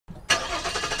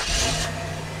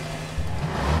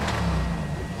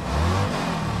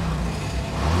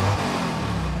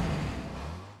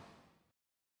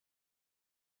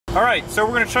Alright, so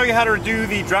we're going to show you how to do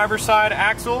the driver's side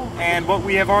axle, and what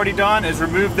we have already done is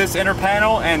remove this inner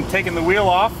panel and taken the wheel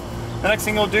off. The next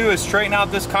thing you'll do is straighten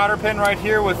out this cotter pin right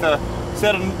here with a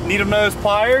set of needle nose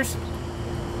pliers,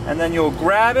 and then you'll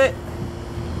grab it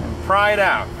and pry it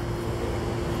out.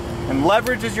 And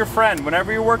leverage is your friend.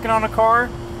 Whenever you're working on a car,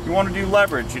 you want to do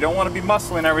leverage. You don't want to be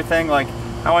muscling everything like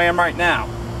how I am right now.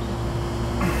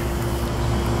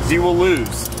 You will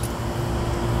lose.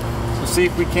 So see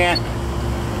if we can't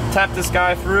tap this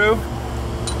guy through.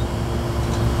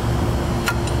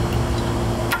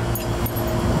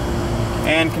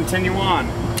 And continue on.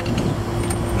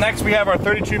 Next we have our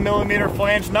 32mm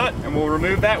flange nut, and we'll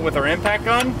remove that with our impact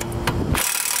gun.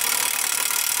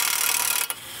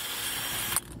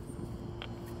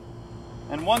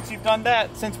 And once you've done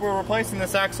that, since we're replacing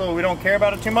this axle, we don't care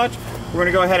about it too much, we're going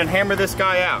to go ahead and hammer this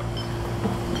guy out.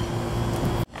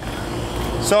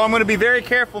 So I'm going to be very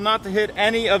careful not to hit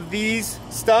any of these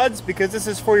studs, because this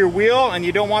is for your wheel and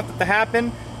you don't want that to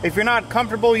happen. If you're not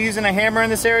comfortable using a hammer in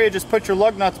this area, just put your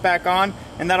lug nuts back on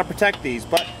and that'll protect these.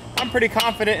 But I'm pretty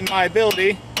confident in my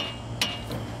ability.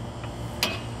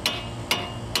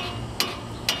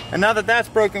 And now that that's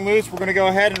broken loose, we're going to go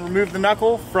ahead and remove the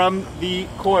knuckle from the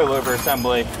coilover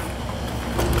assembly.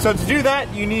 So to do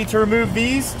that, you need to remove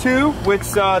these two, which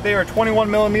they are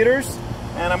 21mm.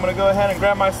 And I'm going to go ahead and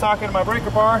grab my socket and my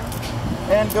breaker bar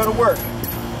and go to work.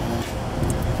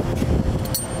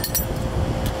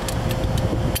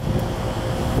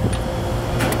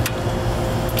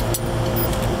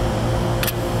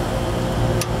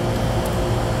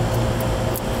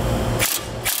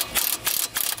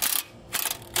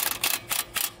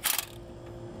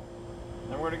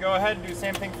 Then we're going to go ahead and do the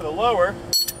same thing for the lower.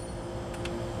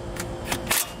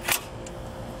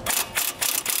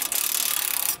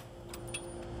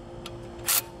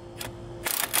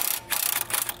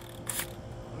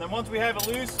 And then once we have it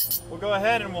loose, we'll go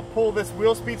ahead and we'll pull this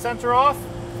wheel speed sensor off.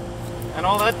 And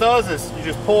all that does is you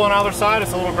just pull on the other side.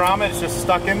 It's a little grommet, it's just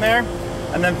stuck in there.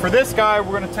 And then for this guy,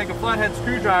 we're going to take a flathead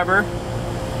screwdriver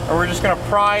and we're just going to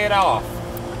pry it off.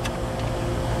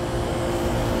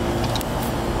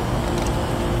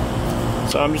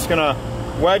 So I'm just going to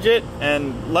wedge it,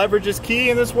 and leverage is key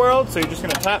in this world. So you're just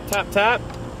going to tap, tap, tap,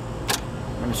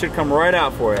 and it should come right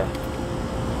out for you.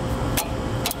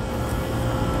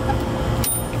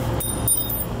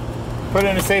 Put it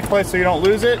in a safe place so you don't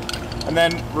lose it, and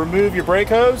then remove your brake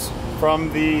hose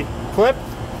from the clip.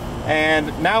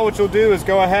 And now what you'll do is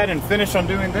go ahead and finish on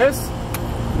doing this.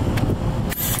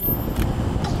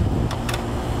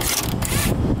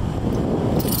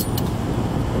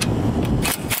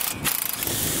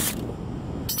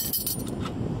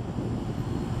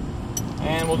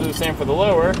 And we'll do the same for the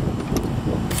lower.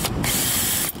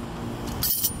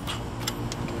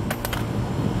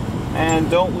 And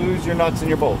don't lose your nuts and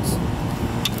your bolts.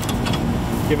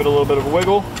 Give it a little bit of a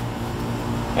wiggle.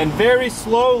 And very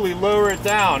slowly lower it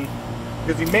down,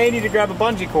 because you may need to grab a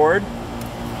bungee cord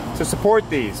to support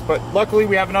these. But luckily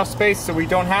we have enough space so we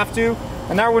don't have to.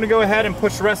 And now we're going to go ahead and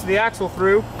push the rest of the axle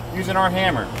through using our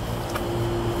hammer.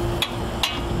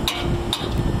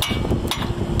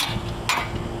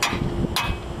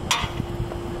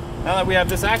 Now that we have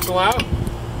this axle out,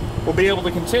 we'll be able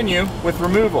to continue with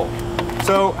removal.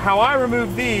 So how I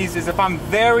remove these is, if I'm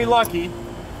very lucky,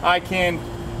 I can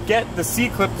get the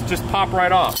C-clip to just pop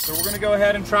right off. So we're going to go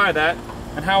ahead and try that.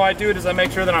 And how I do it is I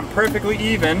make sure that I'm perfectly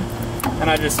even,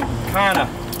 and I just kind of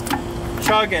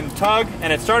chug and tug,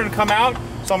 and it's starting to come out.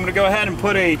 So I'm going to go ahead and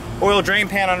put a oil drain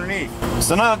pan underneath.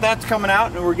 So now that that's coming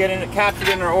out and we're getting it captured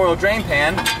in our oil drain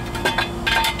pan,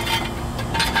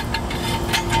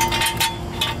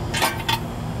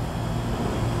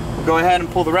 we'll go ahead and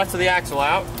pull the rest of the axle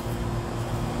out.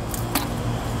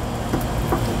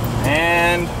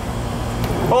 And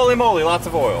holy moly, lots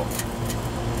of oil.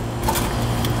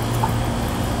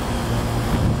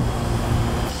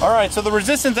 Alright, so the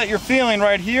resistance that you're feeling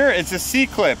right here is this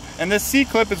C-clip. And this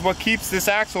C-clip is what keeps this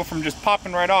axle from just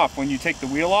popping right off when you take the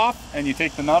wheel off and you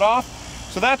take the nut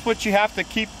off. So that's what you have to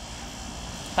keep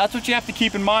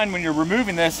in mind when you're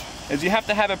removing this, is you have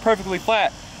to have it perfectly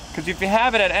flat. Because if you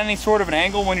have it at any sort of an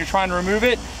angle when you're trying to remove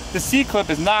it, the C-clip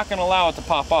is not going to allow it to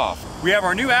pop off. We have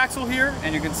our new axle here,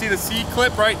 and you can see the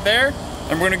C-clip right there.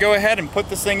 And we're going to go ahead and put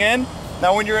this thing in.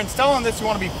 Now when you're installing this, you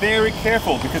want to be very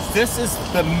careful, because this is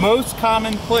the most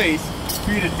common place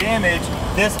for you to damage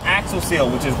this axle seal,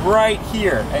 which is right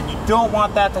here, and you don't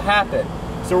want that to happen.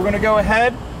 So we're going to go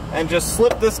ahead and just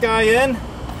slip this guy in,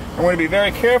 and we're going to be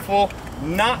very careful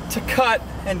not to cut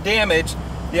and damage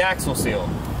the axle seal.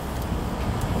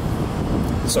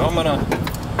 So I'm going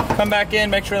to come back in,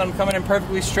 make sure that I'm coming in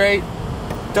perfectly straight.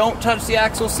 Don't touch the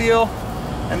axle seal,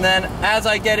 And then as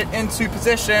I get it into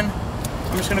position,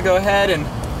 I'm just gonna go ahead and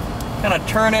kind of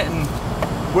turn it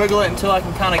and wiggle it until I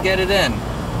can kind of get it in.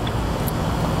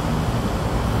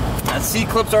 That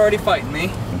C-clip's already fighting me.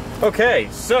 Okay,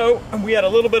 so we had a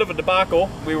little bit of a debacle.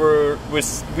 We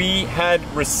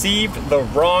had received the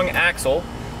wrong axle,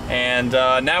 and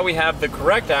now we have the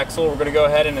correct axle. We're gonna go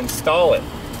ahead and install it.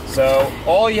 So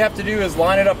all you have to do is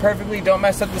line it up perfectly, don't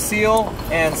mess up the seal,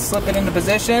 and slip it into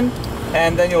position,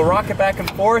 and then you'll rock it back and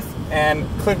forth and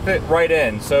clip it right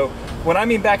in. So when I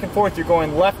mean back and forth, you're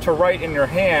going left to right in your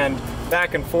hand,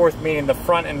 back and forth meaning the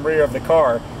front and rear of the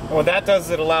car. And what that does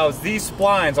is it allows these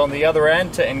splines on the other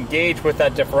end to engage with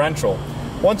that differential.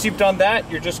 Once you've done that,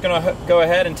 you're just gonna go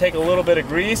ahead and take a little bit of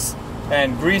grease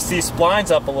and grease these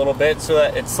splines up a little bit so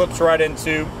that it slips right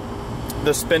into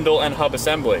the spindle and hub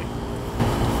assembly.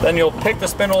 Then you'll pick the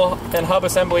spindle and hub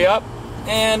assembly up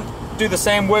and do the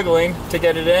same wiggling to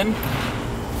get it in.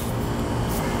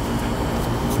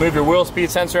 Move your wheel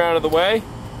speed sensor out of the way.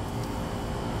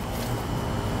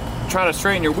 Try to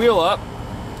straighten your wheel up.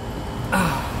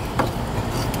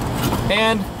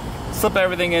 And slip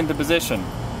everything into position.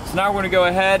 So now we're going to go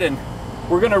ahead and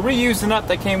we're going to reuse the nut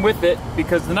that came with it,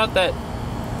 because the nut that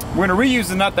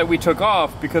we took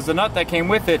off, because the nut that came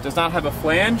with it does not have a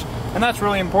flange, and that's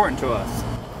really important to us.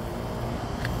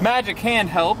 Magic hand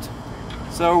helped,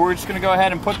 so we're just going to go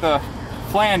ahead and put the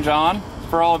flange on.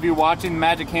 For all of you watching, the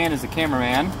magic hand is the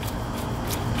cameraman.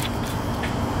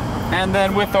 And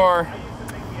then with our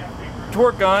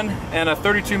torque gun and a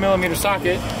 32mm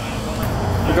socket,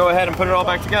 we'll go ahead and put it all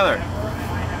back together.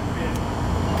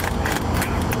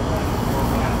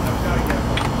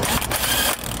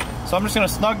 So I'm just going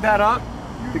to snug that up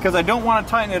because I don't want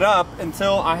to tighten it up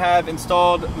until I have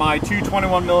installed my two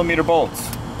 21mm bolts.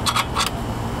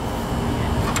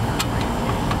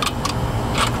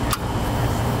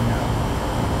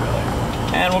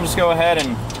 And we'll just go ahead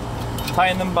and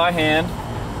tighten them by hand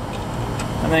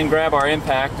and then grab our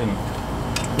impact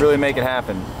and really make it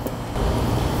happen.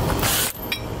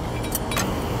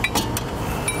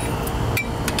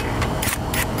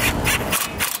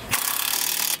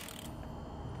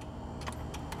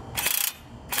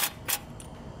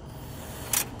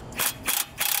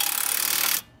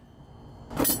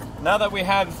 Now that we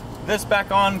have this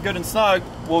back on good and snug,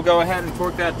 we'll go ahead and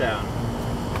torque that down.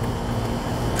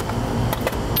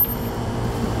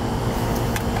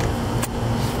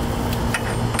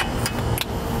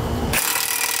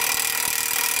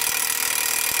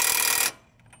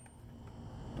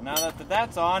 Now that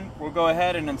that's on, we'll go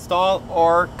ahead and install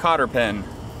our cotter pin.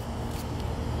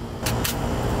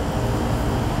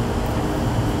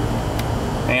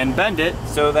 And bend it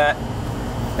so that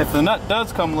if the nut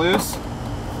does come loose,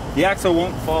 the axle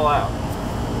won't fall out.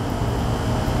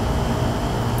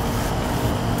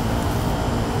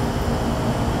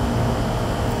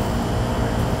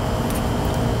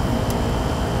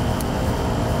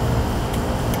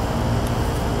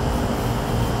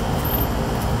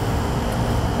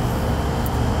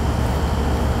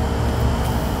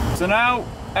 So now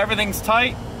everything's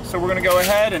tight, so we're going to go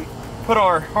ahead and put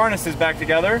our harnesses back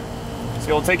together. So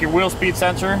you'll take your wheel speed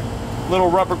sensor,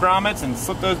 little rubber grommets, and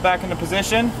slip those back into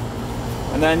position.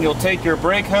 And then you'll take your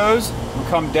brake hose, you'll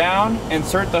come down,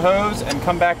 insert the hose, and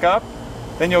come back up.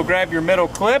 Then you'll grab your middle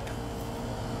clip,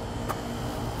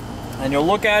 and you'll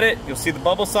look at it, you'll see the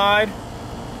bubble side,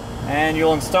 and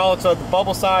you'll install it so that the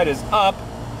bubble side is up.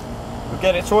 You'll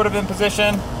get it sort of in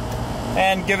position,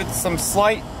 and give it some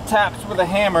slight taps with a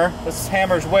hammer. This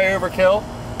hammer's way overkill,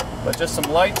 but just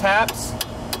some light taps.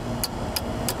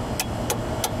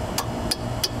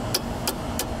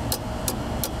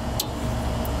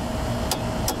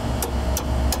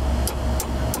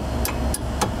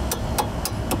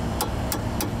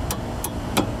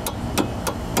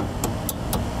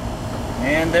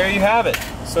 And there you have it.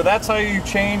 So that's how you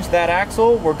change that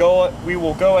axle. We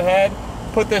will go ahead,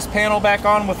 put this panel back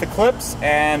on with the clips,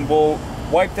 and we'll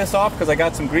wipe this off because I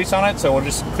got some grease on it. So we'll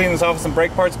just clean this off with some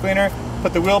brake parts cleaner,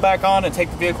 put the wheel back on, and take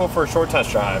the vehicle for a short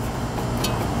test drive.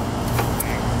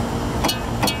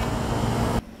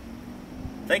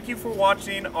 Thank you for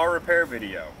watching our repair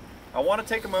video. I want to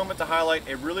take a moment to highlight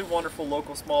a really wonderful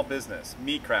local small business,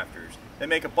 Meat Crafters. They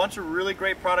make a bunch of really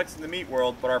great products in the meat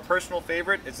world, but our personal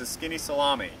favorite is the skinny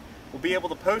salami. We'll be able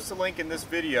to post a link in this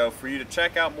video for you to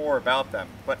check out more about them,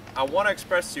 but I want to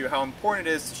express to you how important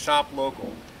it is to shop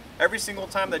local. Every single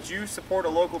time that you support a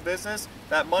local business,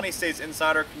 that money stays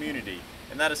inside our community,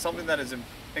 and that is something that is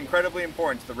incredibly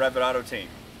important to the Revit Auto team.